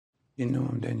You knew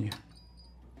him, didn't you?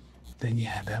 Then you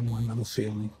had that one little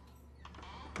feeling.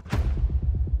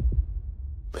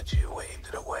 But you waved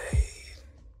it away.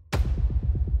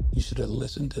 You should have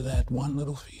listened to that one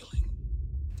little feeling.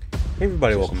 Hey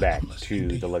everybody, Just welcome like back I'm listening to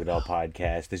to the you Look It All now.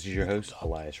 Podcast. This is your host,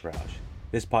 Elias Roush.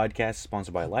 This podcast is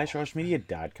sponsored by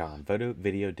EliasRoushMedia.com, photo,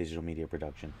 video, digital media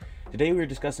production. Today we are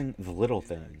discussing The Little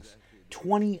Things,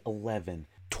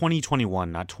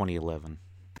 2021, not 2011.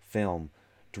 Film,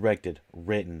 directed,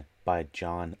 written by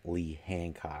John Lee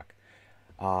Hancock.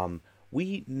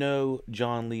 We know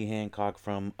John Lee Hancock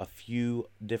from a few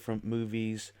different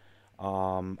movies.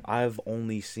 I've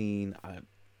only seen a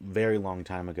very long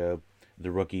time ago, The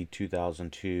Rookie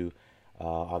 2002.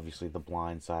 Obviously, The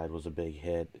Blind Side was a big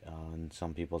hit in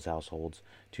some people's households.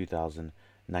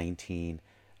 2019.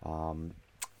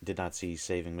 Did not see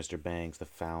Saving Mr. Banks, The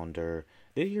Founder.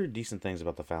 Did hear decent things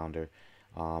about The Founder.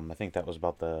 I think that was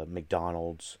about the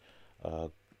McDonald's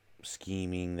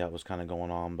scheming that was kind of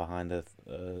going on behind the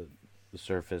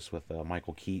surface with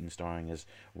Michael Keaton starring as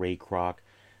Ray Kroc.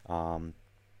 I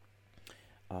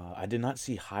did not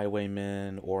see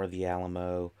Highwaymen or The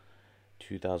Alamo,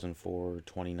 2004,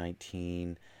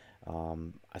 2019.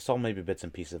 I saw maybe bits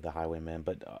and pieces of The Highwaymen,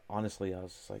 but honestly, I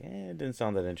was just like, it didn't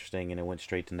sound that interesting, and it went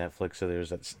straight to Netflix, so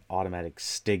there's that automatic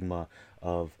stigma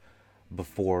of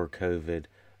before COVID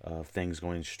of things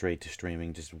going straight to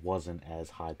streaming just wasn't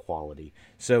as high quality.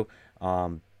 So,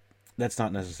 that's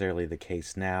not necessarily the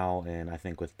case now, and I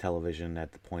think with television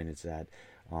at the point it's at,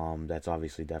 that's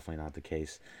obviously definitely not the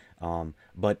case.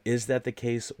 But is that the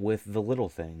case with The Little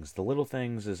Things? The Little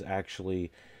Things is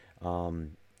actually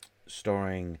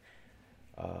starring,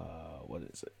 what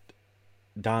is it?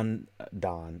 Denzel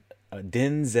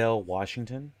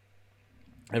Washington.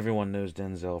 Everyone knows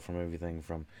Denzel from everything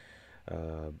from,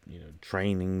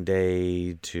 Training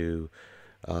Day to,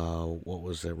 what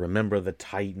was it? Remember the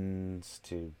Titans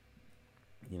to,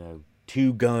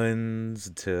 Two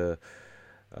Guns to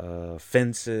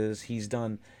Fences. He's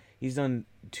done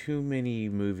too many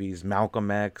movies.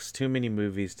 Malcolm X. Too many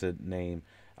movies to name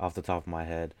off the top of my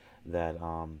head that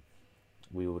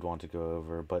we would want to go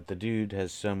over. But the dude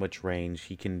has so much range.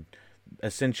 He can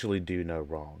essentially do no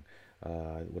wrong.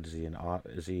 What is he?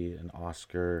 Is he an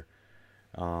Oscar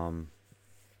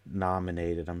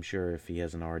nominated? I'm sure if he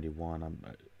hasn't already won.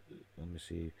 Let me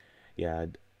see. Yeah,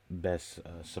 best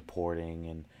supporting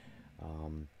and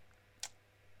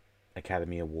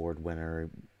Academy Award winner,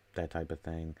 that type of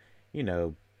thing.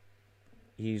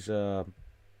 He's a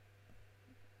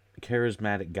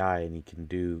charismatic guy and he can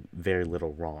do very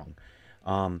little wrong.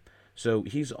 So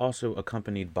he's also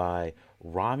accompanied by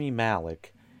Rami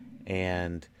Malek,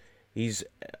 and he's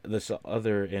this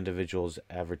other individual's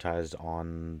advertised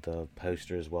on the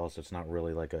poster as well. So it's not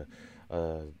really like a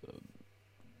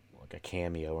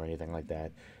cameo or anything like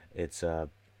that. It's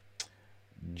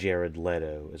Jared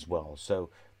Leto as well. So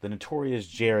the notorious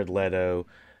Jared Leto,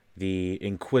 the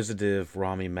inquisitive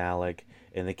Rami Malek,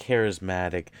 and the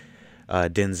charismatic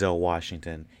Denzel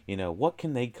Washington. What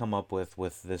can they come up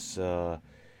with this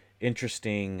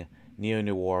interesting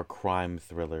neo-noir crime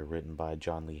thriller written by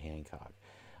John Lee Hancock?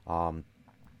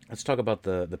 Let's talk about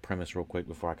the premise real quick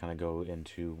before I kind of go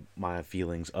into my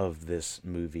feelings of this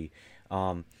movie,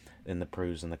 and the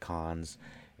pros and the cons,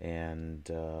 and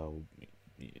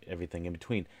everything in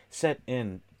between. Set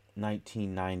in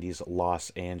 1990s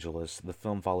Los Angeles, the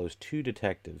film follows two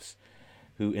detectives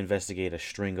who investigate a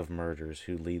string of murders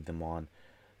who lead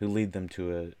them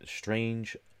to a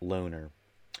strange loner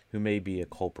who may be a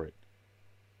culprit,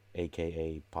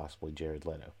 aka possibly Jared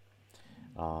Leto.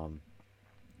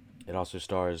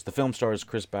 The film stars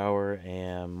Chris Bauer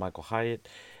and Michael Hyatt,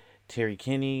 Terry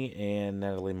Kinney, and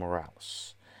Natalie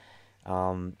Morales.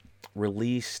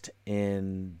 Released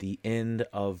in the end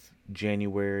of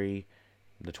January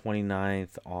the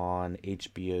 29th on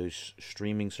HBO's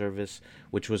streaming service,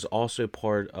 which was also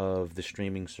part of the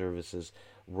streaming services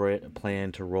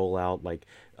plan to roll out like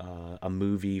a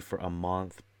movie for a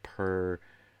month per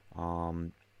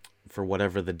for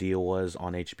whatever the deal was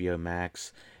on HBO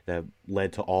Max that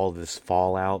led to all this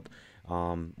fallout.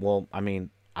 Well, I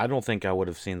mean, I don't think I would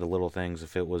have seen The Little Things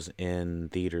if it was in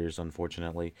theaters,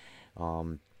 unfortunately.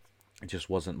 It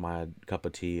just wasn't my cup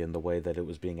of tea in the way that it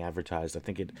was being advertised. I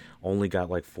think it only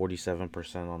got like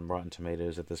 47% on Rotten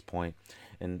Tomatoes at this point.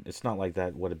 And it's not like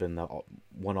that would have been the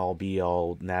one all be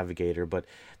all navigator, but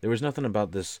there was nothing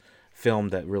about this film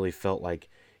that really felt like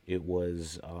it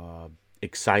was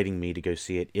exciting me to go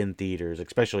see it in theaters,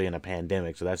 especially in a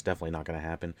pandemic. So that's definitely not going to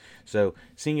happen. So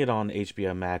seeing it on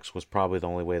HBO Max was probably the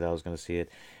only way that I was going to see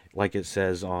it. like it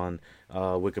says on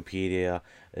Wikipedia,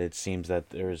 it seems that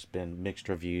there's been mixed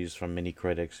reviews from many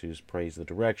critics who's praised the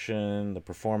direction, the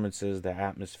performances, the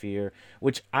atmosphere,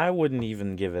 which I wouldn't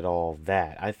even give it all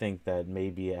that. I think that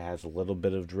maybe it has a little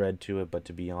bit of dread to it, but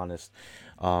to be honest,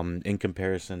 in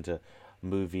comparison to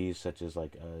movies such as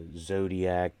like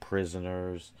Zodiac,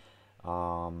 Prisoners,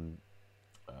 um,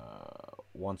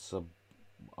 once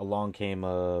along came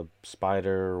a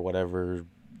spider or whatever.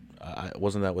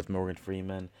 Wasn't that with Morgan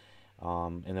Freeman?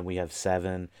 And then we have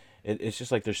Seven. It's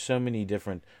just like there's so many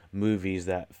different movies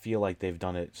that feel like they've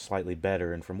done it slightly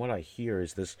better. And from what I hear,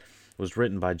 is this was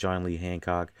written by John Lee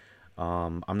Hancock.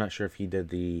 I'm not sure if he did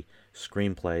the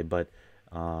screenplay, but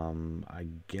I'm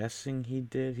guessing he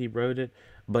did. He wrote it,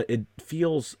 but it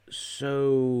feels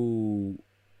so.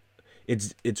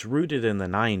 It's rooted in the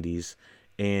 '90s,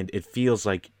 and it feels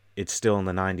like it's still in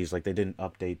the '90s. Like they didn't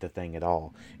update the thing at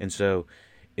all, and so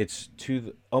it's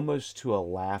almost to a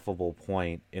laughable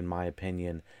point, in my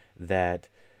opinion, that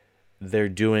they're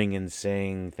doing and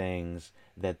saying things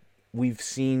that we've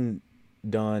seen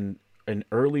done in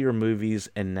earlier movies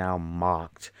and now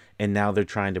mocked, and now they're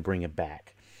trying to bring it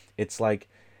back. It's like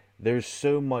there's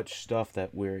so much stuff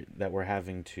that we're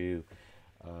having to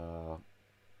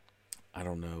I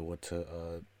don't know what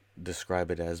to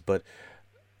describe it as, but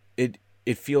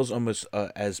it feels almost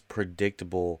as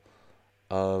predictable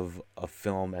of a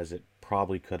film as it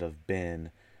probably could have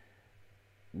been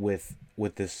with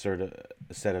this sort of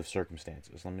set of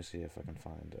circumstances. Let me see if I can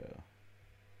find.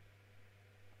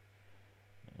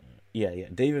 Yeah.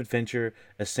 David Fincher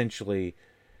essentially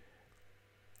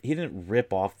he didn't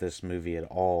rip off this movie at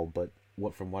all, but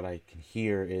from what I can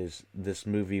hear is this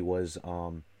movie was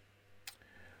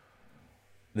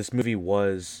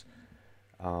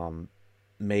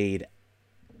made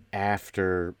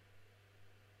after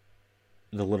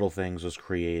The Little Things was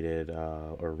created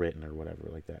or written or whatever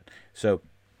like that. So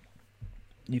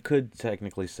you could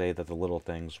technically say that The Little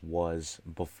Things was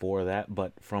before that,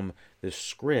 but from the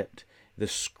script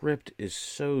is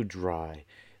so dry.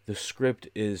 The script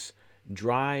is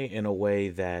dry in a way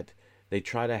that they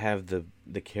try to have the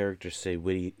characters say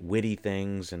witty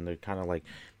things, and they're kind of like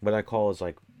what I call is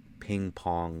like ping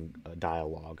pong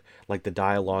dialogue. Like the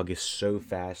dialogue is so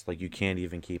fast, like you can't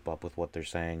even keep up with what they're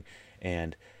saying,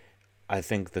 and I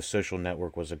think The Social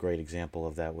Network was a great example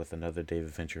of that with another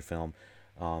David Fincher film,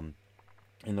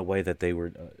 in the way that they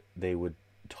would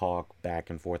talk back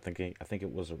and forth. I think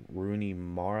it was Rooney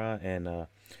Mara and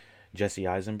Jesse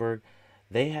Eisenberg.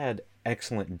 They had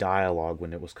excellent dialogue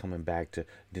when it was coming back to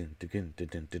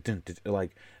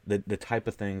like the type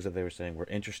of things that they were saying were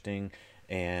interesting,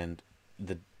 and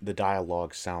the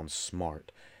dialogue sounds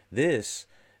smart. This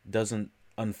doesn't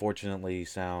unfortunately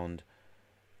sound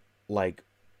like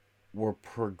we're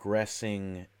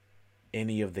progressing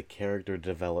any of the character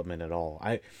development at all.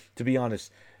 To be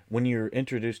honest, when you're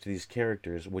introduced to these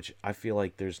characters, which I feel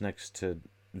like there's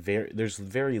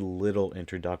very little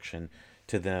introduction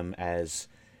to them as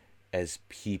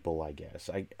people, I guess.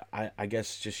 I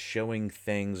guess just showing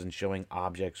things and showing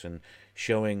objects and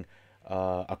showing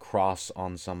a cross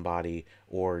on somebody,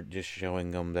 or just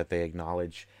showing them that they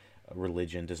acknowledge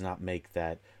religion does not make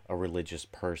that a religious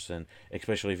person,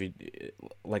 especially if you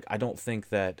like. I don't think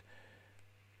that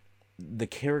the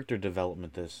character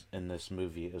development in this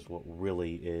movie is what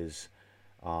really is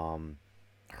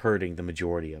hurting the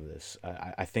majority of this.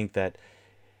 I think that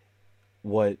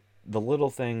what the little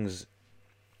things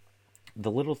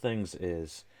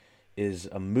is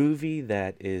a movie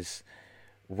that is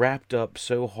wrapped up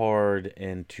so hard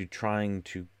into trying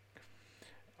to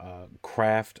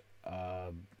craft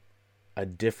a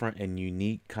different and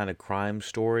unique kind of crime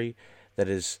story that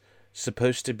is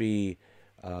supposed to be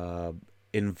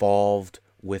involved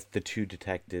with the two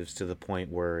detectives to the point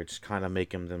where it's kind of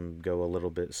making them go a little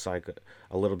bit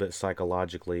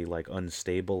psychologically like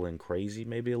unstable and crazy,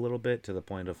 maybe a little bit, to the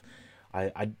point of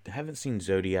I haven't seen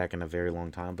Zodiac in a very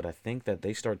long time, but I think that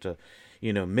they start to,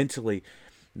 mentally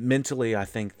I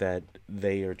think that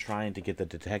they are trying to get the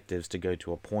detectives to go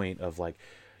to a point of like,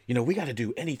 we got to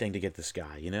do anything to get this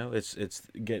guy. It's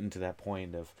getting to that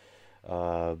point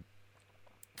of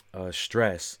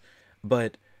stress.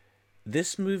 But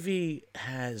this movie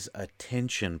has a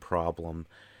tension problem,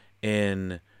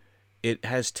 in it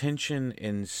has tension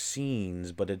in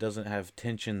scenes, but it doesn't have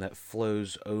tension that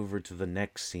flows over to the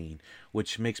next scene,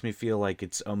 which makes me feel like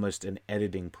it's almost an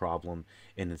editing problem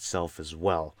in itself as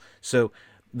well. So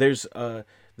there's a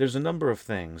number of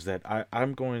things that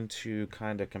I'm going to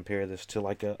kind of compare this to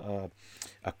like a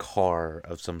car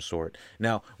of some sort.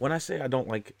 Now, when I say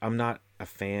I'm not a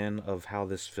fan of how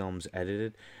this film's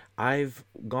edited. I've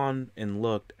gone and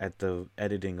looked at the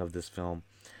editing of this film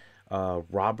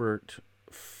Robert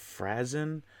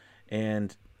Frazen,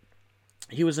 and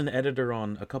he was an editor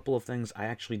on a couple of things I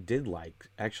actually did like,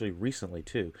 actually recently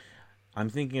too. I'm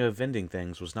thinking of Ending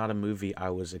Things was not a movie I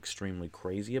was extremely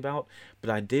crazy about, but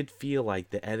I did feel like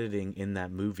the editing in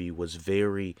that movie was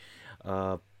very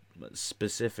uh,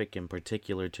 specific and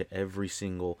particular to every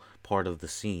single part of the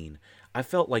scene. I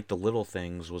felt like The Little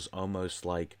Things was almost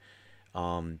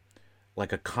um,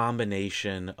 like a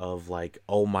combination of like,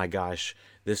 oh my gosh,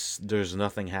 this there's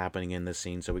nothing happening in this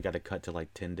scene, so we got to cut to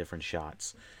like 10 different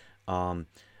shots. Um,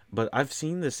 but I've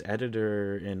seen this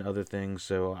editor in other things,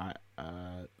 so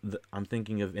I'm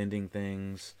thinking of Ending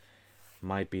Things.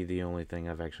 Might be the only thing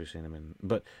I've actually seen him in,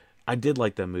 but I did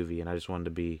like that movie, and I just wanted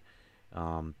to be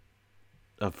um,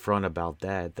 upfront about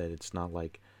that. That it's not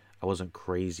like I wasn't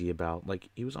crazy about like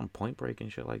he was on Point Break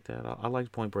and shit like that. I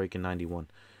liked Point Break in '91.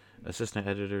 Assistant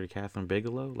editor to Catherine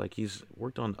Bigelow. Like he's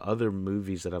worked on other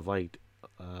movies that I've liked.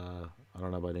 I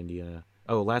don't know about Indiana.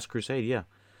 Oh, Last Crusade. Yeah.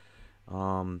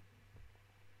 Um,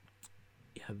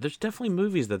 yeah, there's definitely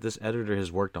movies that this editor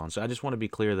has worked on. So I just want to be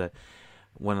clear that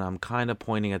when I'm kind of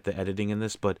pointing at the editing in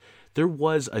this, but there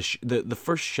was the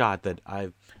first shot that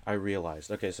I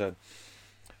realized. Okay, so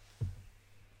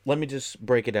let me just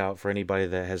break it out for anybody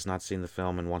that has not seen the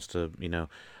film and wants to,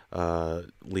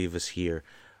 leave us here.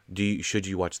 Should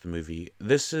you watch the movie?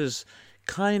 This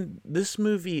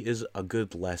movie is a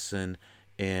good lesson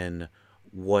in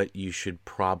what you should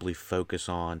probably focus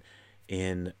on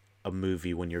in a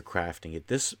movie when you're crafting it.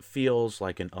 This feels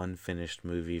like an unfinished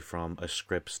movie from a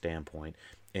script standpoint,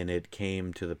 and it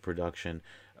came to the production,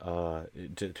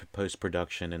 to post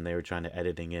production, and they were trying to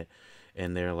editing it,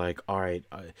 and they're like, all right,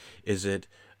 is it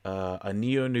a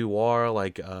neo noir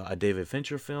like a David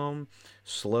Fincher film,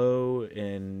 slow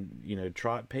and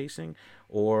trot pacing,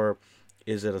 or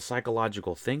is it a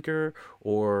psychological thinker,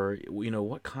 or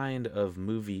what kind of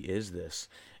movie is this?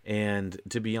 And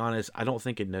to be honest, I don't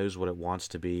think it knows what it wants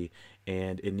to be,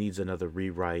 and it needs another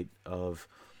rewrite of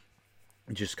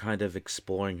just kind of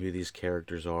exploring who these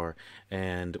characters are,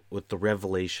 and with the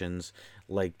revelations,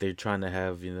 like they're trying to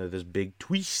have this big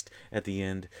twist at the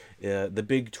end. The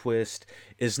big twist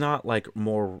is not like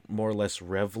more or less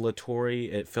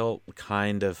revelatory. It felt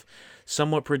kind of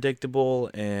somewhat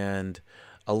predictable and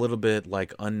a little bit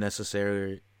like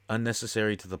unnecessary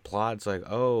to the plot. It's like,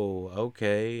 oh,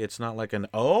 okay. It's not like an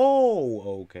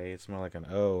oh, okay. It's more like an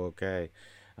oh, okay.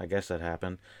 I guess that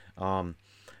happened.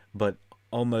 But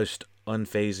almost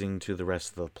unfazing to the rest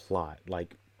of the plot.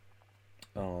 Like,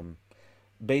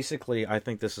 basically, I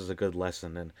think this is a good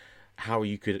lesson in how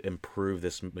you could improve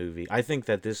this movie. I think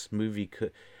that this movie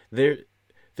there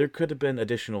there could have been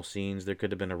additional scenes. There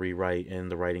could have been a rewrite in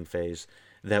the writing phase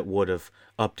that would have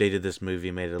updated this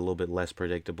movie, made it a little bit less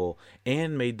predictable,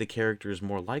 and made the characters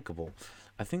more likable.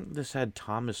 I think this had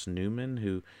Thomas Newman,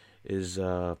 who is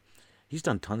he's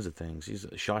done tons of things. He's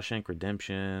Shawshank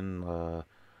Redemption,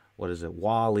 what is it,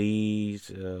 Wall-E,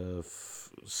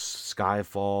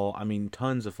 Skyfall. I mean,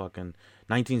 tons of fucking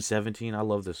 1917. I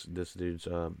love this dude's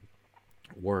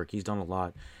work. He's done a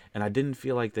lot, and I didn't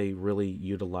feel like they really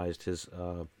utilized his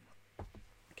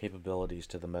capabilities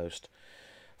to the most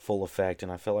full effect.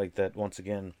 And I felt like that once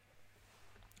again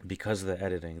because of the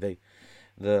editing.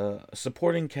 The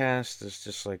supporting cast is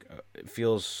just like it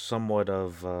feels somewhat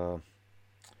of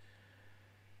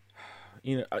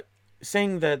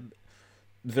saying that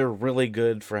they're really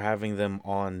good for having them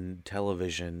on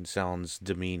television sounds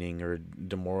demeaning or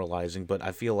demoralizing, but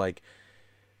I feel like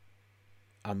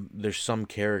there's some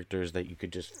characters that you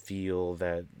could just feel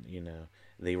that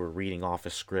they were reading off a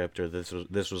script, or this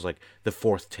was like the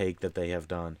fourth take that they have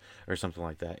done or something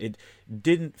like that. It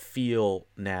didn't feel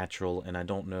natural, and I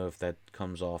don't know if that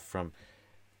comes off from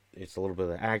it's a little bit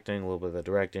of the acting, a little bit of the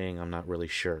directing. I'm not really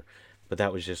sure, but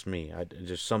that was just me.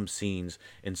 Just some scenes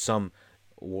and some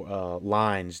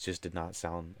lines just did not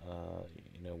sound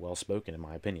well spoken in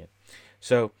my opinion.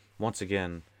 So once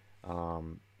again,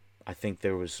 I think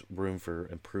there was room for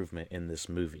improvement in this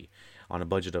movie. On a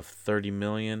budget of $30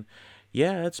 million,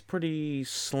 yeah, it's pretty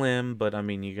slim, but I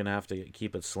mean, you're gonna have to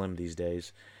keep it slim these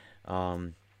days.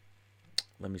 Um,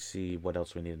 Let me see what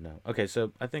else we need to know. Okay,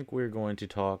 so I think we're going to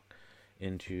talk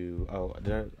into. Oh,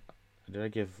 did I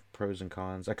give pros and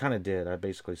cons? I kind of did. I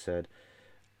basically said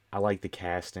I like the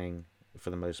casting for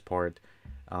the most part,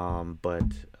 but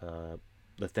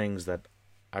the things that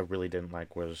I really didn't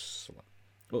like was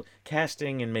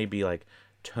casting and maybe like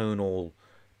tonal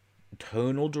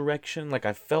direction. Like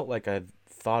I felt like I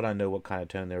thought I know what kind of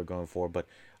tone they were going for, but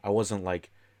I wasn't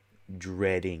like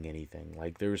dreading anything.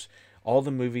 Like there's all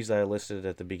the movies that I listed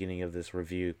at the beginning of this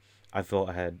review, I felt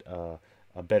I had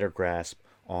a better grasp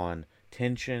on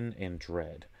tension and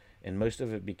dread. and most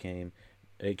of it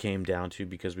came down to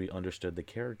because we understood the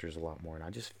characters a lot more, and I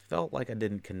just felt like I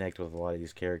didn't connect with a lot of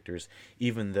these characters,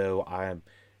 even though I'm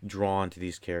drawn to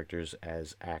these characters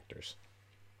as actors.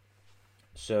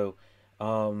 So,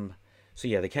 um, so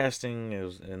yeah, the casting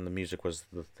and the music was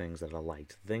the things that I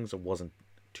liked. Things I wasn't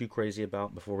too crazy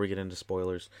about before we get into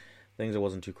spoilers. Things I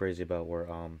wasn't too crazy about were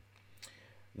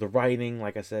the writing.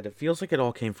 Like I said, it feels like it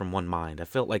all came from one mind. I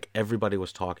felt like everybody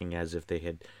was talking as if they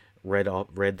had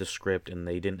read the script and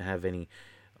they didn't have any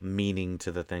meaning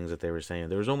to the things that they were saying.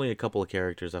 There was only a couple of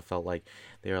characters I felt like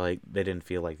they didn't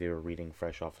feel like they were reading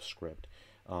fresh off a script.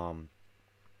 Um,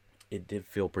 it did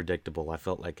feel predictable. I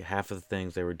felt like half of the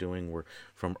things they were doing were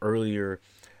from earlier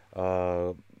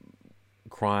uh,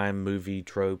 crime movie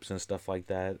tropes and stuff like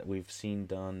that we've seen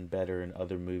done better in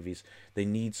other movies. They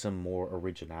need some more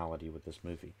originality with this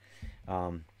movie.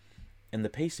 Um, and the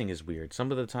pacing is weird.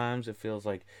 Some of the times it feels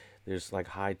like there's like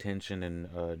high tension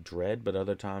and dread, but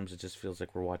other times it just feels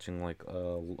like we're watching like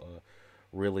a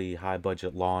really high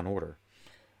budget Law and Order.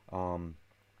 Um,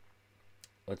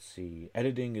 let's see.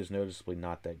 Editing is noticeably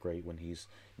not that great when he's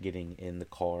getting in the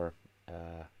car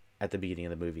at the beginning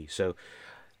of the movie. So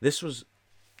this was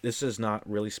this is not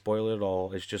really spoiler at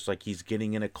all. It's just like he's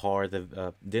getting in a car.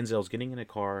 The Denzel's getting in a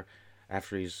car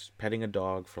after he's petting a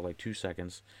dog for like 2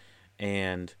 seconds,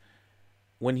 and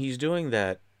when he's doing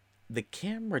that, the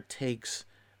camera takes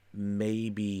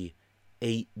maybe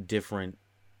 8 different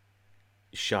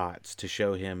shots to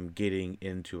show him getting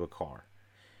into a car,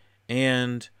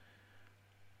 and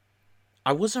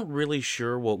I wasn't really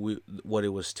sure what it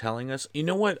was telling us. You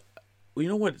know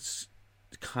what's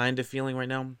kind of feeling right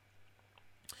now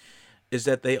is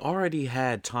that they already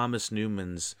had Thomas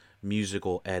Newman's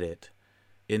musical edit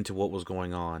into what was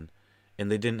going on, and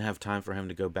they didn't have time for him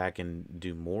to go back and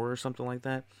do more or something like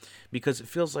that, because it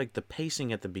feels like the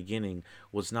pacing at the beginning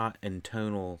was not in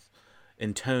tone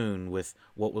with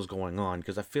what was going on,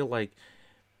 because I feel like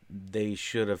they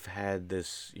should have had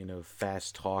this,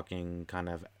 fast talking kind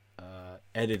of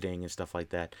editing and stuff like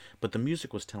that, but the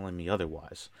music was telling me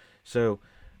otherwise. So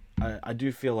I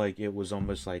do feel like it was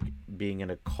almost like being in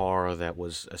a car that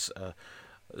was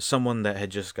someone that had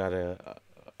just got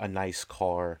a nice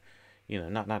car,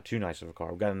 not too nice of a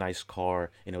car. We got a nice car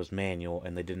and it was manual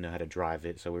and they didn't know how to drive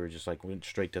it, so we were just like went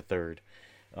straight to third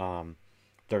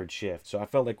shift. So I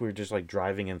felt like we were just like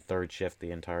driving in third shift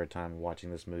the entire time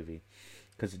watching this movie,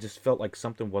 because it just felt like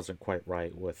something wasn't quite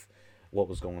right with what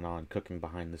was going on, cooking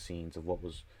behind the scenes of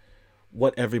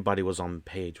what everybody was on the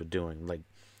page with doing. Like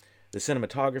the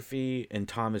cinematography and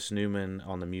Thomas Newman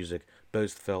on the music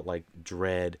both felt like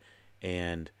dread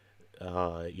and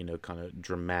kind of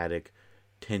dramatic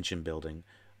tension building,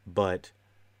 but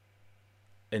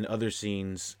in other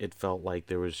scenes it felt like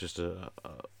there was just a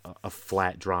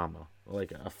flat drama,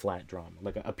 like a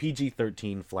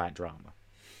PG-13 flat drama.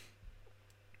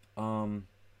 So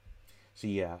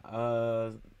yeah,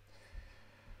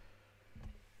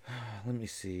 let me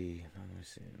see.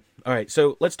 All right,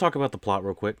 so let's talk about the plot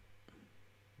real quick.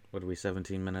 What are we,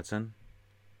 17 minutes in?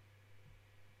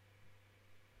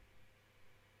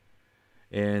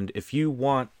 And if you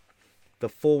want the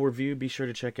full review, be sure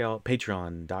to check out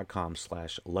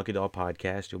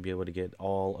patreon.com/LuckyDogPodcast. You'll be able to get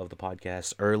all of the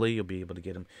podcasts early. You'll be able to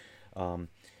get them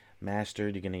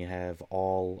mastered. You're going to have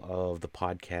all of the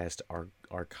podcast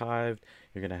archived.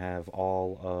 You're going to have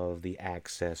all of the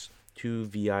access to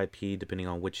VIP, depending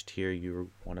on which tier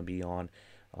you want to be on.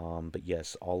 But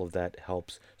yes, all of that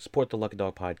helps support the Lucky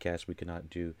Dog Podcast. We cannot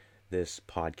do this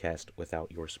podcast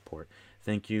without your support.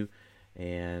 Thank you,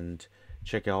 and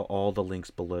check out all the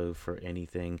links below for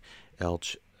anything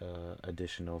else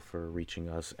additional for reaching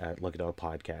us at Lucky Dog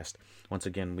Podcast. Once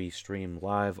again, we stream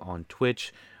live on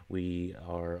Twitch. We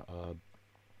are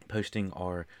posting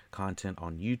our content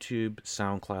on YouTube,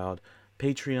 SoundCloud,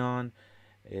 Patreon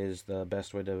is the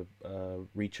best way to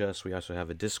reach us. We also have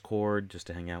a Discord just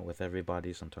to hang out with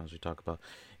everybody. Sometimes we talk about,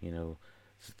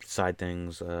 side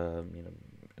things,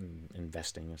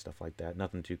 investing and stuff like that.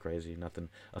 Nothing too crazy, nothing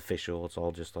official. It's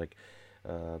all just like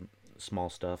small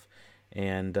stuff.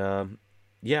 And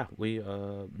we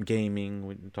gaming.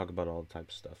 We talk about all the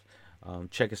types of stuff.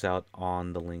 Check us out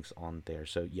on the links on there.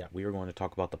 So yeah, we are going to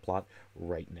talk about the plot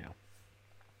right now.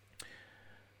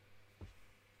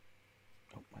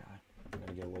 Oh my eye. I'm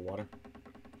gonna get a little water.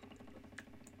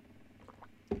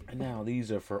 And now these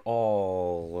are for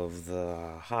all of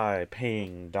the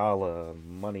high-paying dollar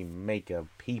money maker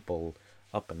people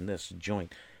up in this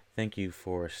joint. Thank you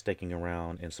for sticking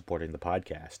around and supporting the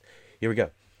podcast. Here we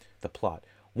go. The plot.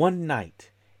 One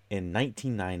night in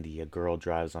 1990, a girl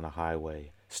drives on a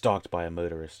highway, stalked by a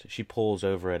motorist. She pulls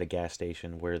over at a gas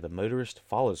station where the motorist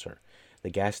follows her. The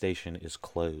gas station is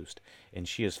closed, and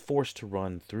she is forced to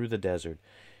run through the desert.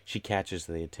 She catches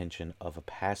the attention of a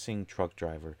passing truck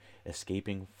driver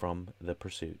escaping from the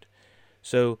pursuit.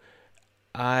 So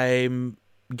I'm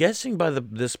guessing by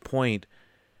this point,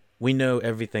 we know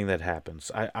everything that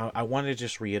happens. I want to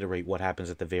just reiterate what happens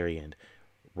at the very end.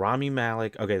 Rami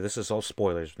Malek, okay, this is all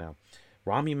spoilers now.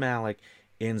 Rami Malek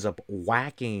ends up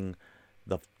whacking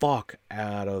the fuck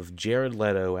out of Jared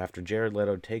Leto after Jared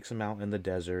Leto takes him out in the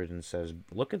desert and says,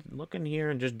 look in here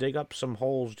and just dig up some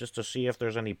holes just to see if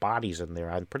there's any bodies in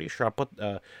there. I'm pretty sure I put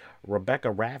Rebecca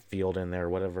Ratfield in there,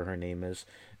 whatever her name is.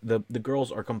 The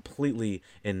girls are completely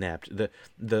inept.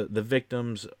 The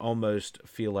victims almost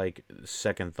feel like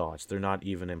second thoughts. They're not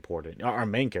even important. Our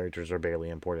main characters are barely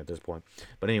important at this point.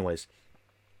 But anyways,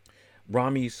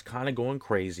 Rami's kind of going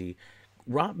crazy.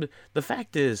 The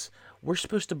fact is, we're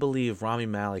supposed to believe Rami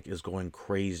Malek is going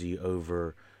crazy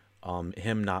over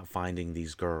him not finding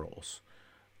these girls.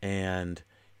 And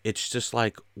it's just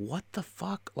like, what the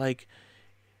fuck? Like,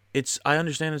 I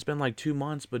understand it's been like 2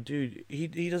 months, but dude,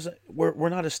 he doesn't, we're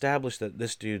not established that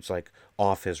this dude's like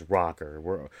off his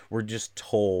rocker. We're just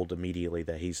told immediately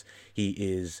that he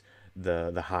is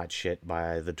the hot shit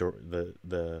by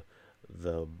the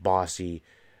bossy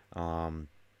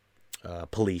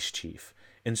police chief.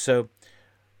 And so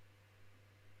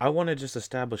I want to just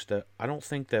establish that I don't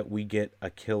think that we get a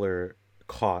killer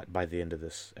caught by the end of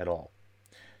this at all.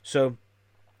 So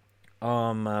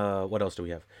what else do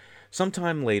we have?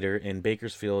 Sometime later in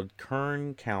Bakersfield,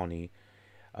 Kern County,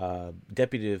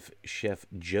 Deputy Chef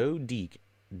Joe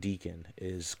Deacon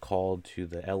is called to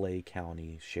the L.A.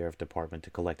 County Sheriff Department to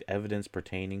collect evidence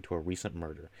pertaining to a recent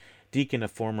murder. Deacon, a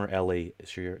former L.A.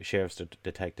 Sheriff's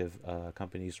Detective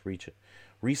Company's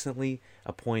recently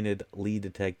appointed lead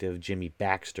detective Jimmy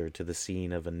Baxter to the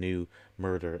scene of a new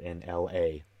murder in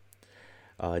L.A.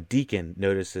 Deacon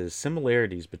notices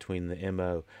similarities between the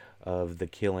M.O. of the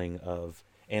killing of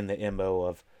and the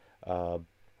M.O. of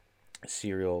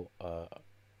serial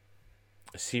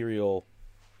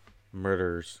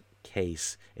murders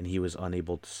case, and he was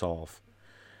unable to solve.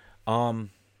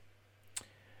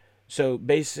 So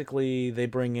basically, they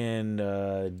bring in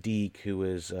Deke, who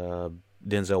is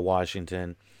Denzel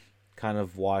Washington, kind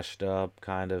of washed up,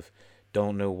 kind of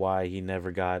don't know why he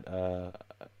never got a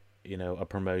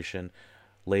promotion.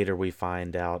 Later, we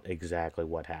find out exactly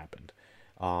what happened.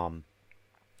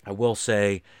 I will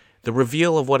say, the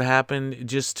reveal of what happened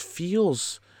just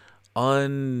feels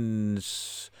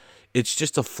it's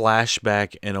just a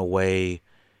flashback in a way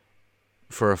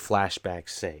for a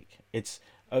flashback's sake.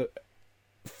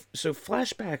 So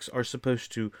flashbacks are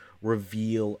supposed to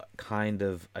reveal kind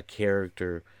of a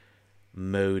character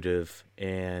motive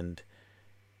and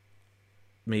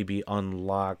maybe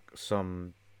unlock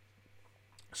some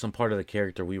part of the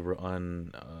character we were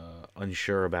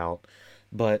unsure about.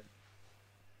 But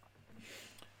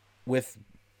with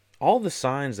all the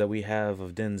signs that we have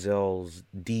of Denzel's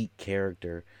Deke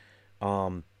character,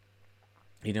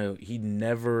 he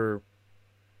never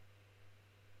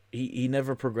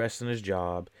progressed in his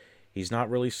job. He's not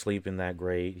really sleeping that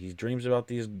great. He dreams about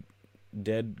these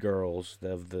dead girls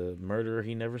of the murder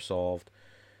he never solved.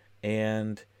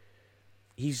 And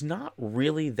he's not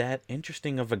really that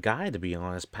interesting of a guy, to be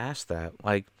honest, past that.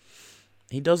 Like,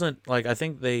 he doesn't, like, I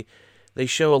think they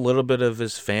show a little bit of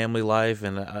his family life,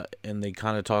 and they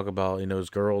kind of talk about, his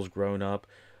girls grown up.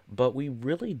 But we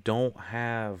really don't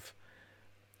have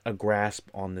a grasp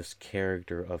on this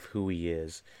character of who he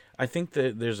is. I think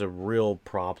that there's a real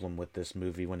problem with this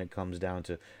movie when it comes down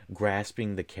to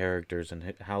grasping the characters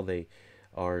and how they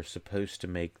are supposed to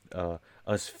make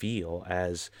us feel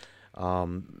as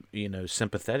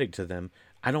sympathetic to them.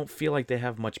 I don't feel like they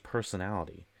have much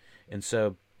personality. And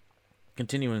so,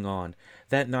 continuing on,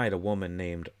 that night a woman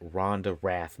named Rhonda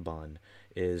Rathbun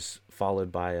is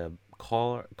followed by a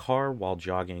car while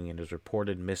jogging and is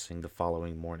reported missing the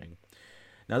following morning.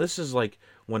 Now, this is like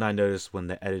when I noticed when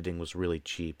the editing was really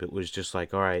cheap. It was just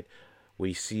like, all right,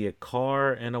 we see a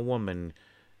car and a woman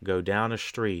go down a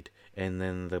street, and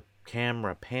then the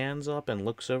camera pans up and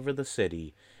looks over the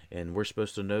city, and we're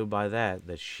supposed to know by that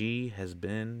she has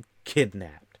been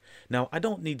kidnapped. Now, I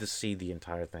don't need to see the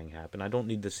entire thing happen. I don't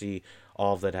need to see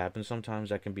all of that happen. Sometimes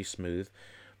that can be smooth.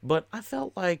 But I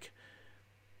felt like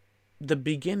the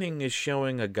beginning is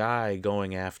showing a guy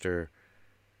going after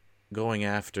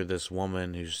this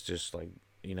woman who's just like,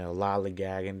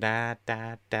 lollygagging, da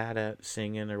da da da,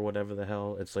 singing or whatever the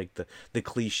hell. It's like the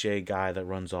cliche guy that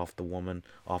runs off the woman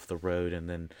off the road and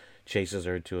then chases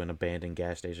her to an abandoned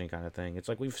gas station kind of thing. It's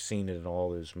like we've seen it in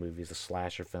all those movies, the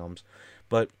slasher films.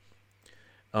 But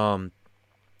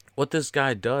what this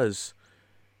guy does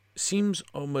seems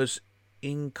almost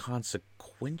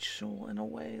inconsequential in a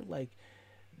way. Like,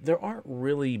 there aren't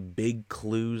really big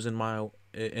clues in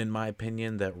my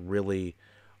opinion that really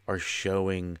are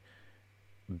showing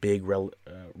big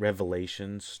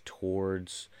revelations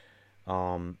towards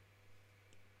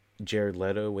Jared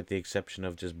Leto, with the exception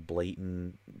of just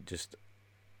blatant, just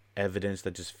evidence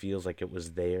that just feels like it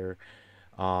was there,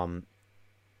 um,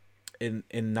 in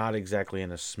not exactly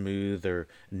in a smooth or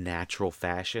natural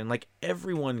fashion. Like,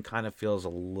 everyone kind of feels a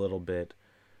little bit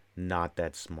not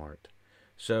that smart.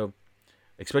 So,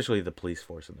 especially the police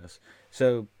force in this.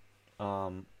 So,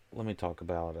 let me talk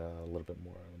about a little bit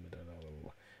more.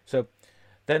 So,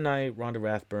 that night, Rhonda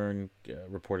Rathburn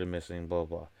reported missing. Blah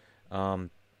blah.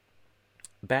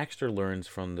 Baxter learns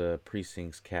from the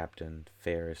precinct's captain,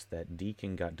 Ferris, that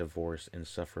Deacon got divorced and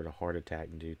suffered a heart attack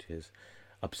due to his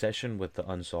obsession with the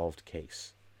unsolved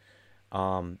case.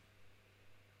 Um,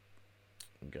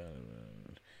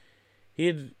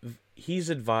 he's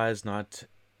advised not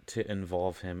to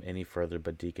involve him any further,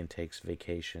 but Deacon takes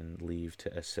vacation leave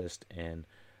to assist in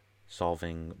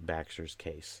solving Baxter's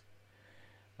case.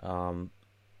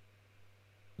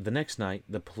 The next night,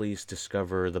 the police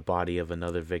discover the body of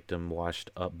another victim washed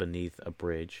up beneath a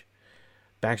bridge.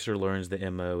 Baxter learns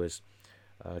the MO is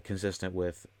consistent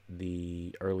with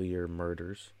the earlier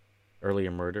murder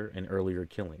and earlier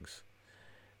killings.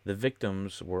 The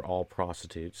victims were all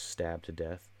prostitutes stabbed to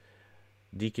death.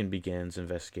 Deacon begins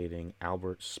investigating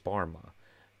Albert Sparma,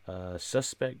 a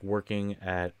suspect working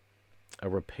at a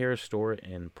repair store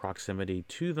in proximity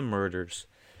to the murders.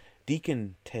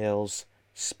 Deacon tails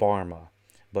Sparma,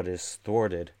 but is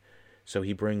thwarted, so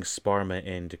he brings Sparma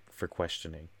in for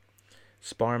questioning.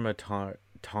 Sparma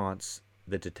taunts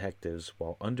the detectives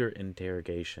while under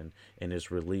interrogation and is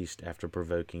released after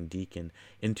provoking Deacon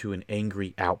into an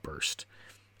angry outburst.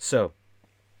 So,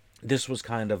 this was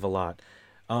kind of a lot.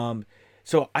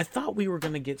 So I thought we were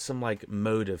gonna get some like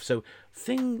motive. So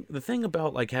the thing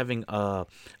about like having a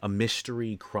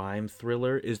mystery crime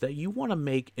thriller is that you want to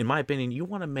make, in my opinion, you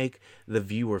want to make the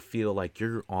viewer feel like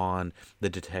you're on the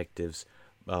detective's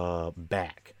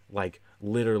back. Like,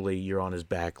 literally, you're on his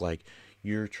back. Like,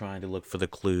 you're trying to look for the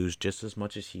clues just as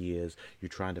much as he is. You're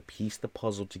trying to piece the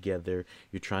puzzle together.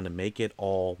 You're trying to make it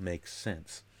all make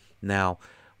sense. Now,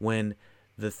 when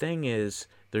the thing is,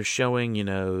 they're showing,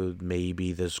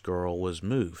 maybe this girl was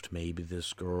moved. Maybe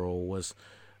this girl was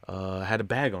had a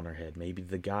bag on her head. Maybe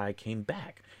the guy came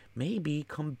back. Maybe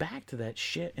come back to that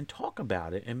shit and talk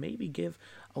about it, and maybe give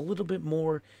a little bit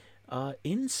more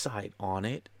insight on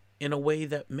it in a way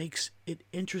that makes it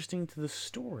interesting to the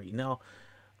story. Now,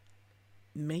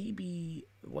 maybe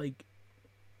I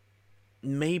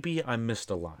missed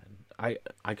a line.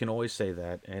 I can always say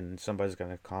that, and somebody's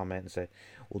going to comment and say,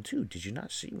 well, dude, did you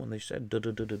not see when they said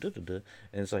da-da-da-da-da-da?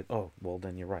 And it's like, oh, well,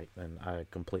 then you're right, and I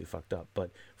completely fucked up. But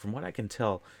from what I can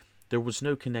tell, there was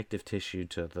no connective tissue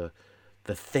to the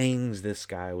things this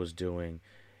guy was doing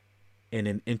in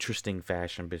an interesting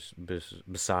fashion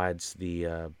besides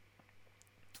the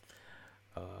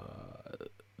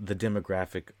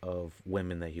demographic of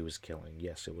women that he was killing.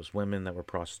 Yes, it was women that were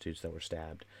prostitutes that were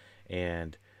stabbed,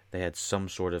 and they had some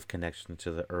sort of connection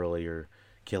to the earlier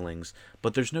killings,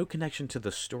 but there's no connection to the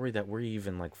story that we're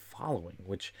even like following,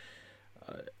 which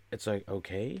it's like,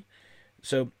 okay.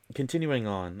 So continuing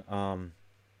on,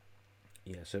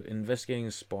 so investigating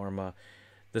Sparma,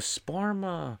 the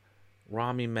Sparma,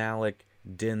 Rami Malek,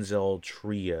 Denzel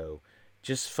trio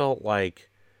just felt like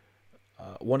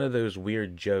one of those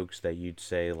weird jokes that you'd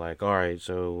say, like, all right,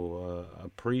 so a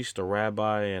priest, a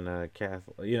rabbi, and a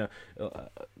Catholic,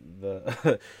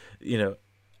 the,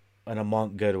 and a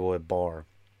monk go to a bar.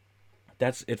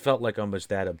 It felt like almost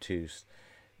that obtuse,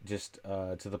 just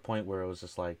to the point where it was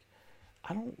just like,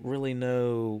 I don't really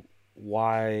know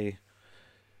why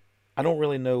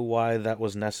that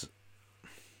was necessary.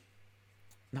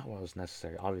 Not why it was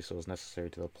necessary. Obviously, it was necessary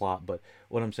to the plot, but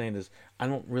what I'm saying is, I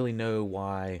don't really know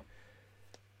why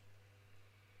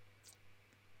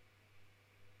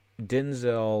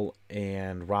Denzel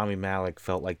and Rami Malek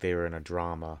felt like they were in a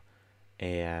drama,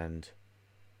 and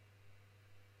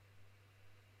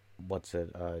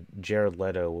Jared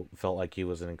Leto felt like he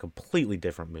was in a completely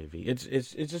different movie. It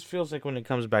just feels like when it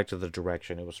comes back to the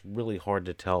direction, it was really hard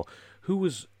to tell who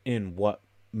was in what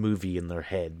movie in their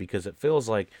head, because it feels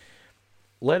like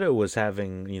Leto was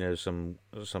having,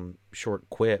 some short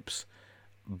quips,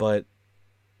 but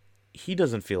he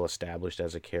doesn't feel established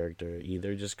as a character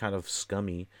either, just kind of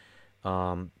scummy.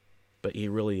 But he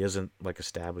really isn't like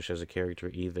established as a character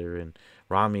either, and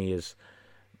Rami is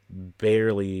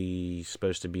barely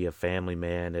supposed to be a family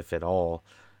man, if at all,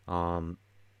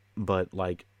 but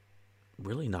like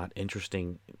really not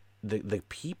interesting the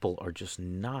people are just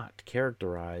not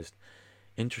characterized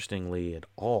interestingly at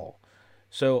all.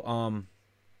 So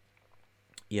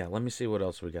yeah, let me see what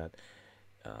else we got.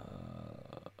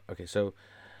 Okay, so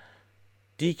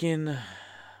Deacon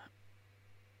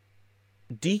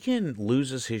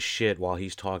loses his shit while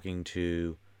he's talking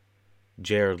to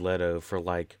Jared Leto for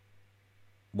like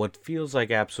what feels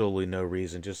like absolutely no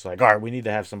reason. Just like, all right, we need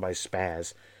to have somebody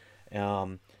spaz.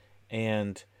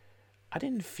 And I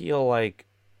didn't feel like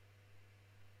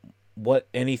what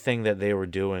anything that they were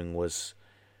doing was,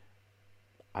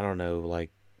 I don't know,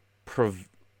 like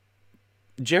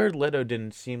Jared Leto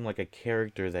didn't seem like a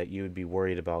character that you would be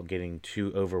worried about getting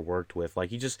too overworked with. Like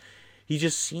he just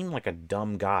seemed like a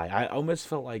dumb guy. I almost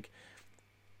felt like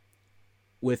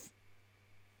with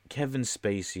Kevin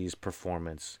Spacey's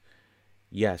performance,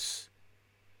 yes,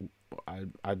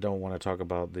 I don't want to talk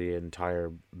about the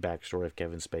entire backstory of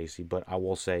Kevin Spacey, but I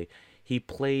will say he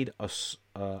played a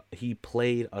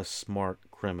smart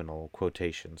criminal,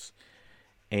 quotations,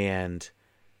 and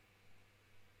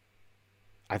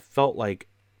I felt like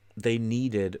they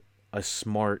needed a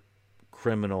smart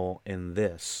criminal in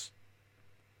this,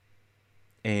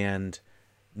 and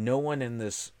no one in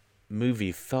this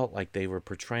movie felt like they were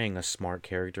portraying a smart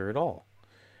character at all,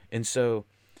 and so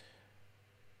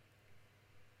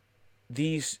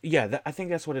I think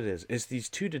that's what it is. It's these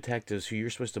two detectives who you're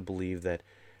supposed to believe that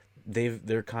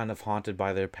they're kind of haunted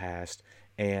by their past,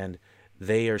 and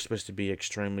they are supposed to be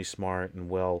extremely smart and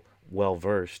well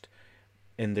versed,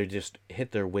 and they're just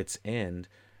hit their wits end.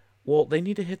 Well, they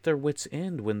need to hit their wits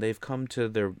end when they've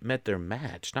met their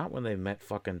match, not when they've met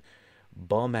fucking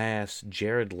bum ass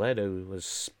Jared Leto, who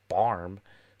was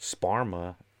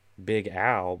Sparma, Big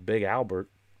Albert.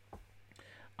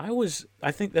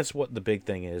 I think that's what the big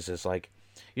thing is like,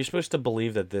 you're supposed to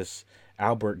believe that this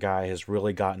Albert guy has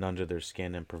really gotten under their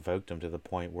skin and provoked them to the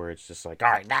point where it's just like,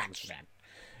 all right, that's it.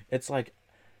 It's like,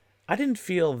 I didn't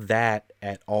feel that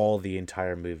at all the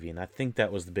entire movie, and I think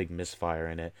that was the big misfire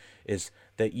in it, is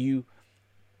that you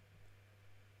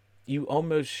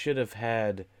almost should have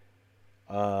had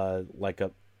like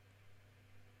a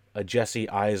Jesse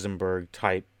Eisenberg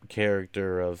type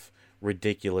character of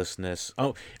ridiculousness.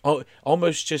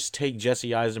 Almost just take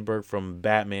Jesse Eisenberg from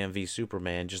Batman v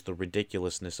Superman, just the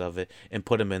ridiculousness of it, and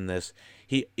put him in this.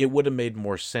 It would have made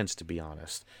more sense, to be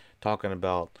honest. Talking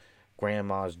about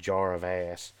grandma's jar of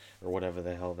ass or whatever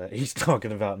the hell that he's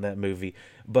talking about in that movie.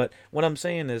 But what I'm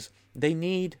saying is they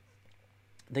need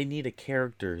a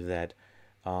character that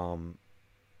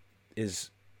is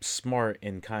smart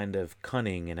and kind of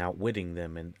cunning and outwitting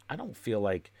them, and I don't feel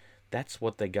like that's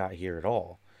what they got here at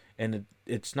all. And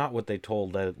it's not what they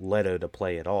told Leto to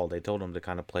play at all. They told him to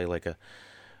kind of play like a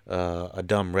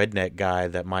dumb redneck guy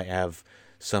that might have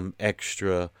some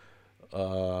extra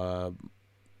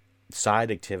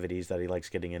side activities that he likes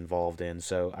getting involved in.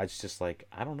 So I was just like,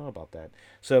 I don't know about that.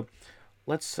 So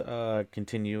let's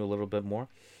continue a little bit more.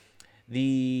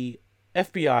 The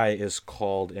FBI is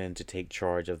called in to take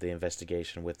charge of the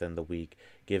investigation within the week,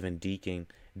 giving Deacon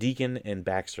and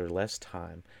Baxter less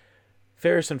time.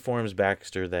 Ferris informs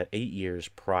Baxter that 8 years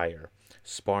prior,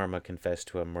 Sparma confessed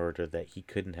to a murder that he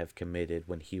couldn't have committed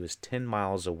when he was 10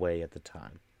 miles away at the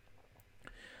time.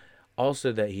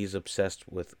 Also that he's obsessed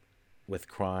with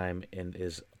crime and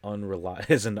is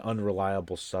an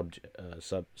unreliable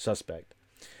suspect.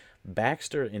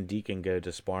 Baxter and Deacon go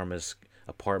to Sparma's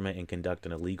apartment and conduct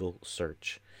an illegal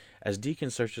search. As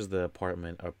Deacon searches the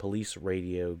apartment, a police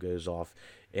radio goes off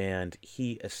and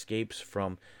he escapes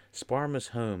from Sparma's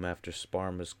home after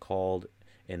Sparma's called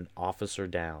an officer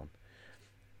down.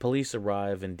 Police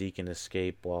arrive and Deacon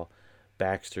escape while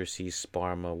Baxter sees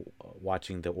Sparma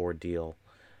watching the ordeal.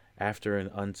 After an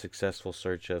unsuccessful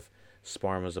search of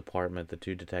Sparma's apartment, the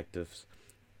two detectives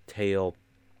tail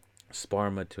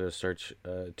Sparma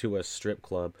to a strip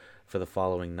club for the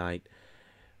following night.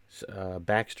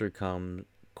 Baxter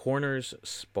corners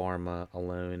Sparma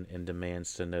alone and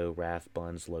demands to know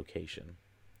Rathbun's location.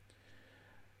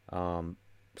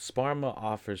 Sparma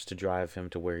offers to drive him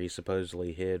to where he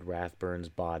supposedly hid Rathbun's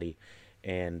body,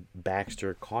 and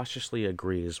Baxter cautiously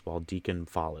agrees while Deacon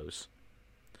follows.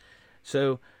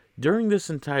 So during this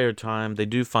entire time, they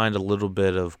do find a little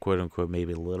bit of, quote-unquote,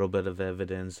 maybe a little bit of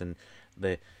evidence, and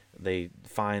they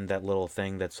find that little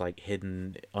thing that's, like,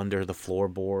 hidden under the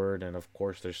floorboard, and, of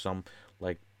course, there's some,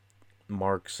 like,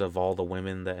 marks of all the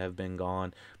women that have been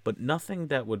gone, but nothing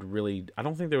that would really, I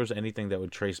don't think there was anything that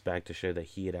would trace back to show that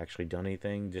he had actually done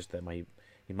anything, just that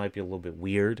he might be a little bit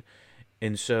weird.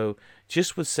 And so,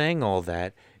 just with saying all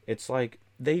that, it's like,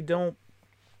 they don't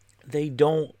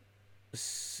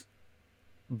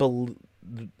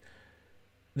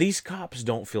these cops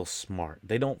don't feel smart.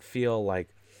 They don't feel like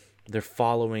they're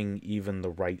following even the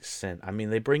right scent. I mean,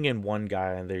 they bring in one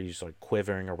guy and they're just like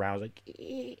quivering around, like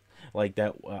like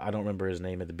that. I don't remember his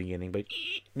name at the beginning, but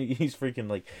he's freaking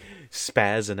like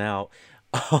spazzing out.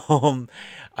 Um,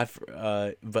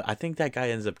 but I think that guy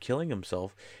ends up killing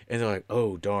himself, and they're like,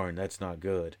 "Oh darn, that's not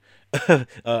good."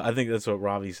 I think that's what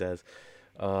Robbie says.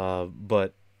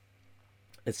 But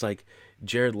it's like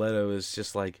Jared Leto is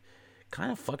just like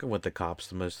kind of fucking with the cops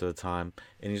the most of the time,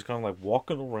 and he's kind of like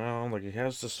walking around like he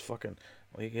has this fucking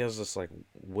like he has this like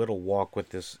whittle walk with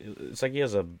this. It's like he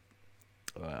has a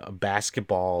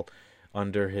basketball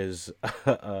under his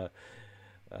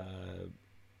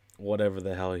whatever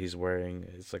the hell he's wearing.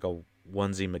 It's like a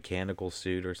onesie mechanical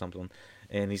suit or something,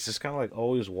 and he's just kind of like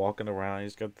always walking around.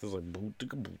 He's got this like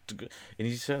and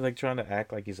he's like trying to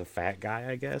act like he's a fat guy.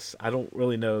 I guess I don't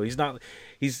really know. He's not.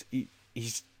 He's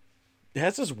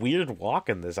has this weird walk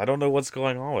in this. I don't know what's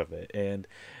going on with it, and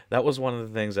that was one of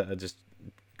the things that just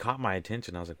caught my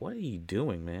attention. I was like, "What are you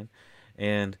doing, man?"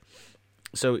 And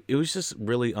so it was just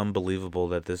really unbelievable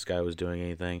that this guy was doing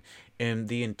anything. And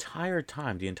the entire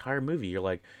time, the entire movie, you're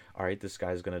like, all right, this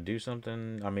guy's gonna do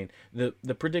something. I mean,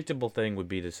 the predictable thing would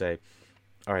be to say,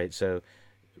 all right, so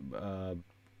uh,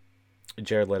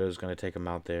 Jared Leto is gonna take him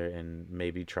out there and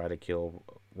maybe try to kill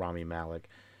Rami Malek,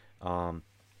 um,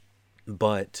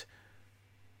 but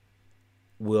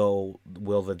will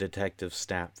the detective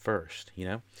snap first? You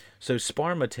know, so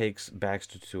Sparma takes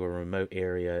Baxter to a remote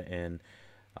area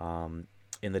um,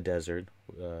 in the desert.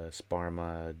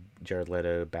 Sparma, Jared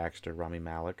Leto, Baxter, Rami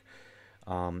Malek,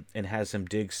 and has him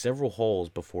dig several holes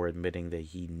before admitting that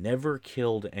he never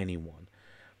killed anyone.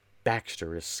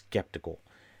 Baxter is skeptical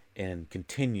and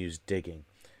continues digging.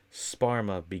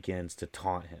 Sparma begins to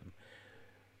taunt him.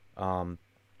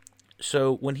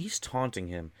 So when he's taunting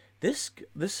him, this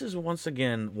is once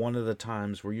again one of the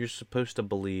times where you're supposed to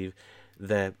believe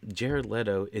that Jared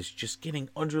Leto is just getting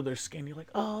under their skin. You're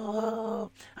like, oh,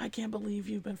 I can't believe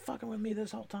you've been fucking with me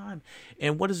this whole time.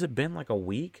 And what has it been, like a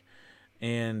week?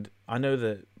 And I know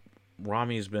that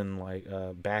Rami's been like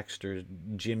Baxter,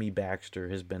 Jimmy Baxter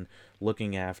has been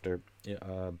looking after,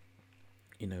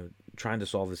 trying to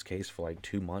solve this case for like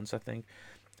 2 months, I think.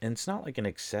 And it's not like an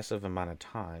excessive amount of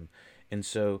time. And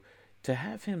so to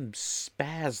have him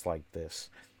spaz like this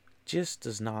just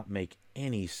does not make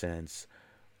any sense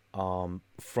from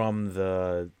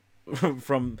the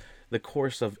from the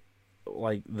course of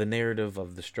like the narrative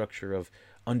of the structure of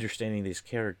understanding these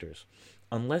characters.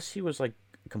 Unless he was like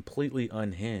completely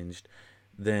unhinged,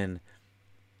 then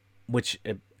which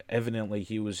evidently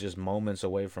he was just moments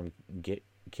away from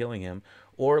killing him,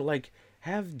 or like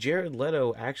have Jared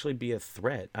Leto actually be a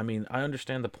threat. I mean, I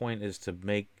understand the point is to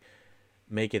make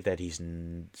it that he's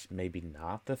maybe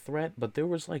not the threat, but there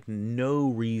was like no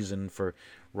reason for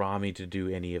Rami to do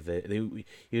any of it.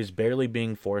 He was barely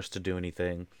being forced to do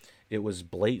anything. It was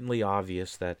blatantly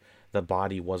obvious that the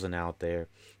body wasn't out there.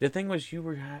 The thing was, you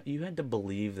had to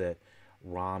believe that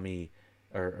Rami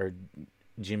or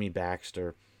Jimmy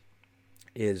Baxter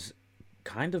is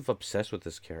kind of obsessed with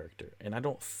this character, and I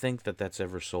don't think that that's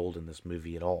ever sold in this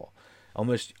movie at all.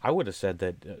 Almost, I would have said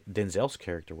that Denzel's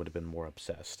character would have been more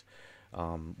obsessed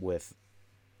with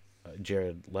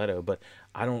Jared Leto, but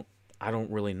I don't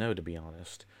really know, to be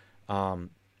honest.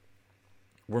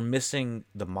 We're missing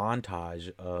the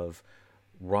montage of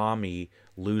Rami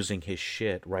losing his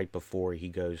shit right before he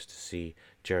goes to see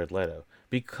Jared Leto,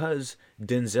 because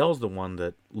Denzel's the one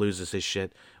that loses his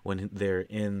shit when they're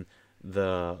in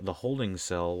the holding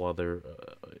cell while they're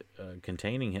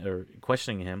containing him or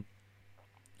questioning him.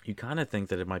 You kind of think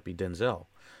that it might be Denzel.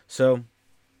 So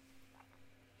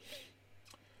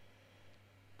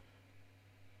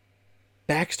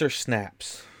Baxter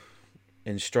snaps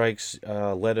and strikes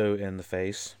Leto in the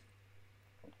face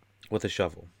with a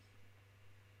shovel,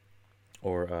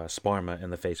 or Sparma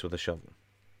in the face with a shovel,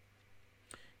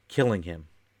 killing him.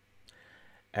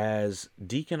 As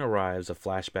Deacon arrives, a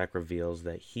flashback reveals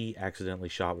that he accidentally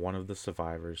shot one of the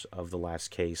survivors of the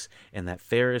last case, and that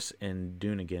Ferris and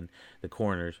Donegan, the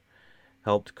coroners,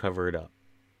 helped cover it up.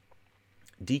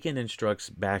 Deacon instructs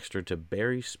Baxter to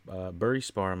bury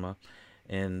Sparma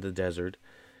in the desert.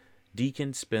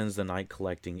 Deacon spends the night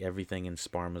collecting everything in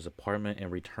Sparma's apartment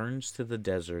and returns to the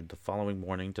desert the following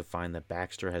morning to find that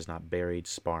Baxter has not buried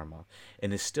Sparma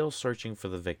and is still searching for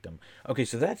the victim. Okay,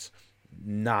 so that's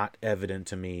not evident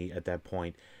to me at that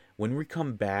point. When we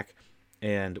come back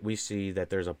and we see that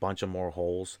there's a bunch of more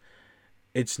holes,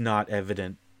 it's not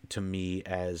evident to me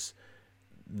as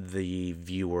the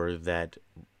viewer that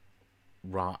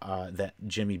that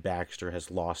Jimmy Baxter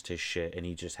has lost his shit and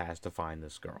he just has to find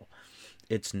this girl.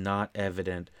 It's not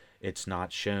evident. It's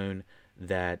not shown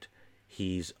that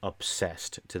he's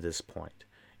obsessed to this point.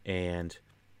 And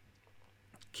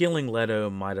killing Leto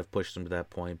might have pushed him to that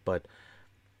point, but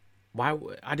why?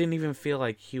 I didn't even feel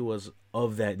like he was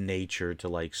of that nature to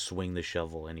like swing the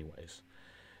shovel anyways.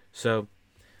 So,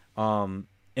 and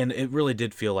it really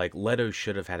did feel like Leto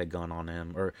should have had a gun on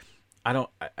him, or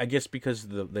I guess because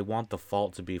they want the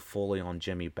fault to be fully on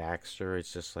Jimmy Baxter.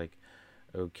 It's just like,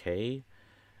 okay,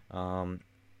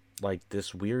 like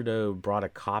this weirdo brought a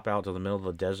cop out to the middle of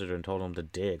the desert and told him to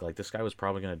dig. Like this guy was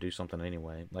probably going to do something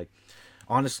anyway. Like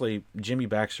honestly, Jimmy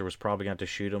Baxter was probably going to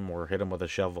shoot him or hit him with a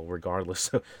shovel regardless.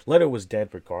 So Leto was dead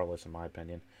regardless, in my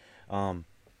opinion.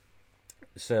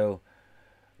 So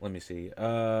let me see.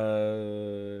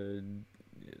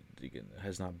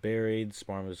 Has not buried.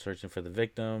 Sparma is searching for the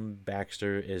victim.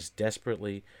 Baxter is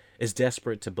desperate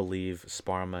to believe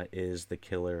Sparma is the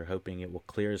killer, hoping it will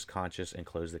clear his conscience and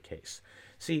close the case.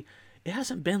 See, it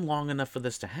hasn't been long enough for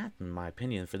this to happen, in my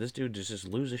opinion, for this dude to just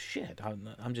lose his shit.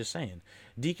 I'm just saying.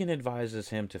 Deacon advises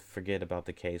him to forget about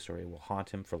the case or it will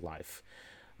haunt him for life.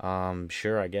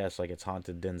 Sure, I guess, like it's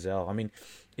haunted Denzel. I mean,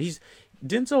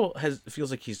 Denzel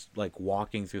feels like he's like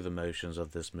walking through the motions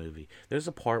of this movie. There's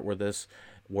a part where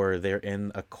they're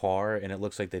in a car and it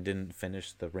looks like they didn't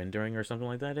finish the rendering or something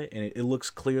like that, and it looks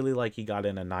clearly like he got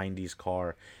in a 90s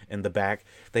car. In the back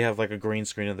they have like a green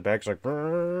screen in the back. It's like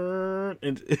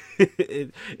and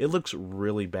it looks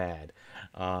really bad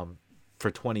for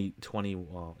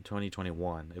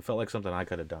 2021. It felt like something I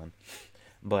could have done,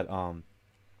 but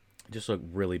just looked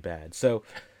really bad. So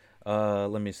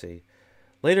let me see.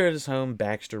 Later at his home,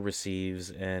 Baxter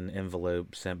receives an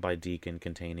envelope sent by Deacon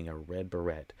containing a red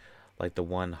beret, like the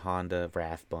one Honda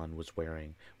Rathbun was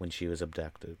wearing when she was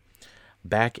abducted.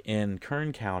 Back in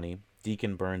Kern County,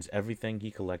 Deacon burns everything he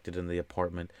collected in the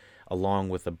apartment, along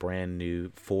with a brand new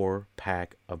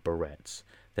 4-pack of berets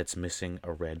that's missing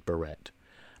a red beret.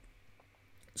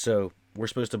 So we're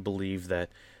supposed to believe that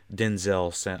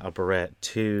Denzel sent a beret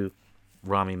to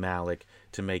Rami Malek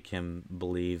to make him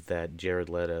believe that Jared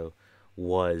Leto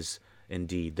was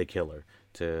indeed the killer,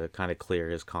 to kind of clear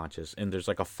his conscience. And there's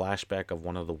like a flashback of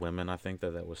one of the women, I think,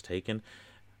 that was taken.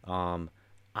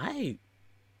 I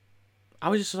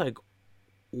was just like,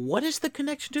 what is the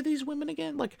connection to these women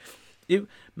again? Like, it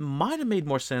might have made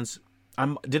more sense.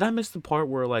 Did I miss the part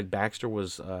where like Baxter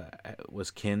was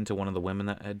kin to one of the women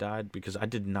that had died? Because I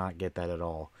did not get that at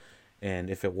all. And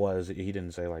if it was, he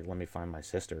didn't say like, let me find my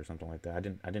sister or something like that.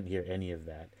 I didn't hear any of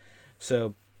that.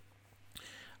 So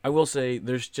I will say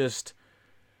there's just,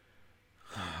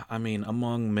 I mean,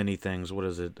 among many things, what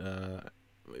is it?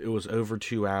 It was over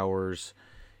 2 hours.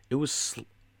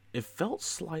 It felt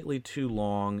slightly too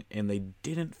long, and they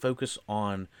didn't focus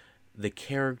on the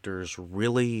characters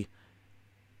really,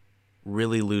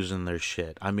 really losing their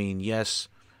shit. I mean, yes,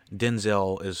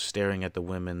 Denzel is staring at the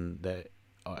women that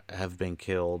have been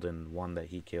killed and one that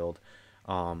he killed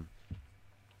on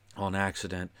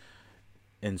accident,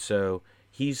 and so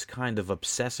he's kind of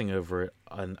obsessing over it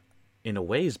in a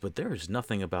ways, but there is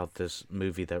nothing about this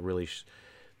movie that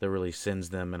really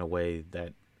sends them in a way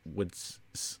that would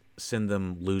send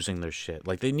them losing their shit.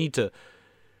 Like, they need to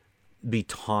be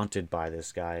taunted by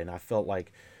this guy, and I felt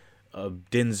like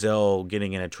Denzel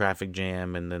getting in a traffic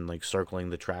jam and then like circling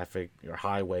the traffic or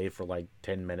highway for like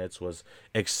 10 minutes was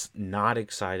not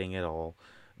exciting at all.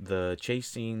 The chase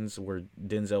scenes where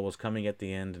Denzel was coming at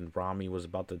the end and Rami was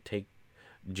about to take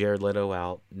Jared Leto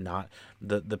out, not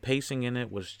the pacing in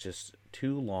it was just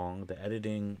too long. The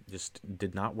editing just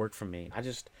did not work for me. I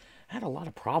had a lot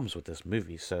of problems with this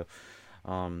movie. So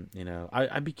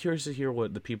I'd be curious to hear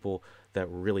what the people that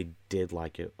really did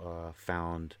like it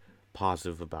found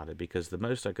positive about it, because the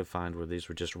most I could find were these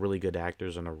were just really good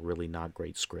actors and a really not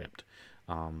great script.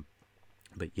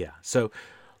 But yeah, so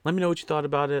let me know what you thought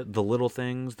about it. The little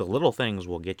things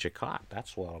will get you caught.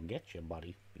 That's what'll get you,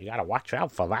 buddy. You gotta watch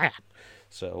out for that.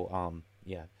 So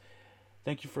yeah,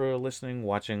 thank you for listening,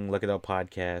 watching Look It Up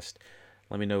podcast.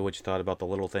 Let me know what you thought about the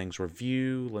Little Things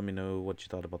review. Let me know what you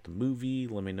thought about the movie.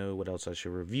 Let me know what else I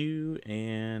should review.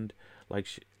 And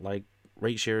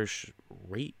rate,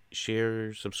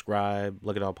 share, subscribe.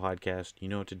 Look It Up podcast. You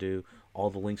know what to do. All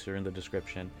the links are in the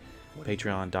description.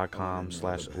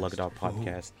 Patreon.com/Look It Up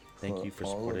podcast. Thank you for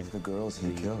supporting the girls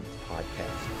he killed.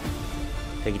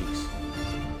 Podcast. Take it easy.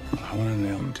 I want to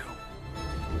nail him too.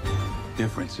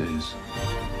 Difference is,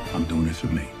 I'm doing it for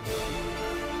me.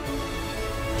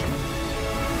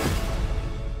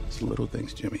 It's the little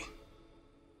things, Jimmy.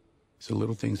 It's the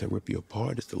little things that rip you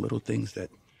apart. It's the little things that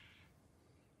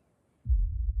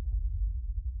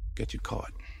get you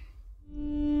caught.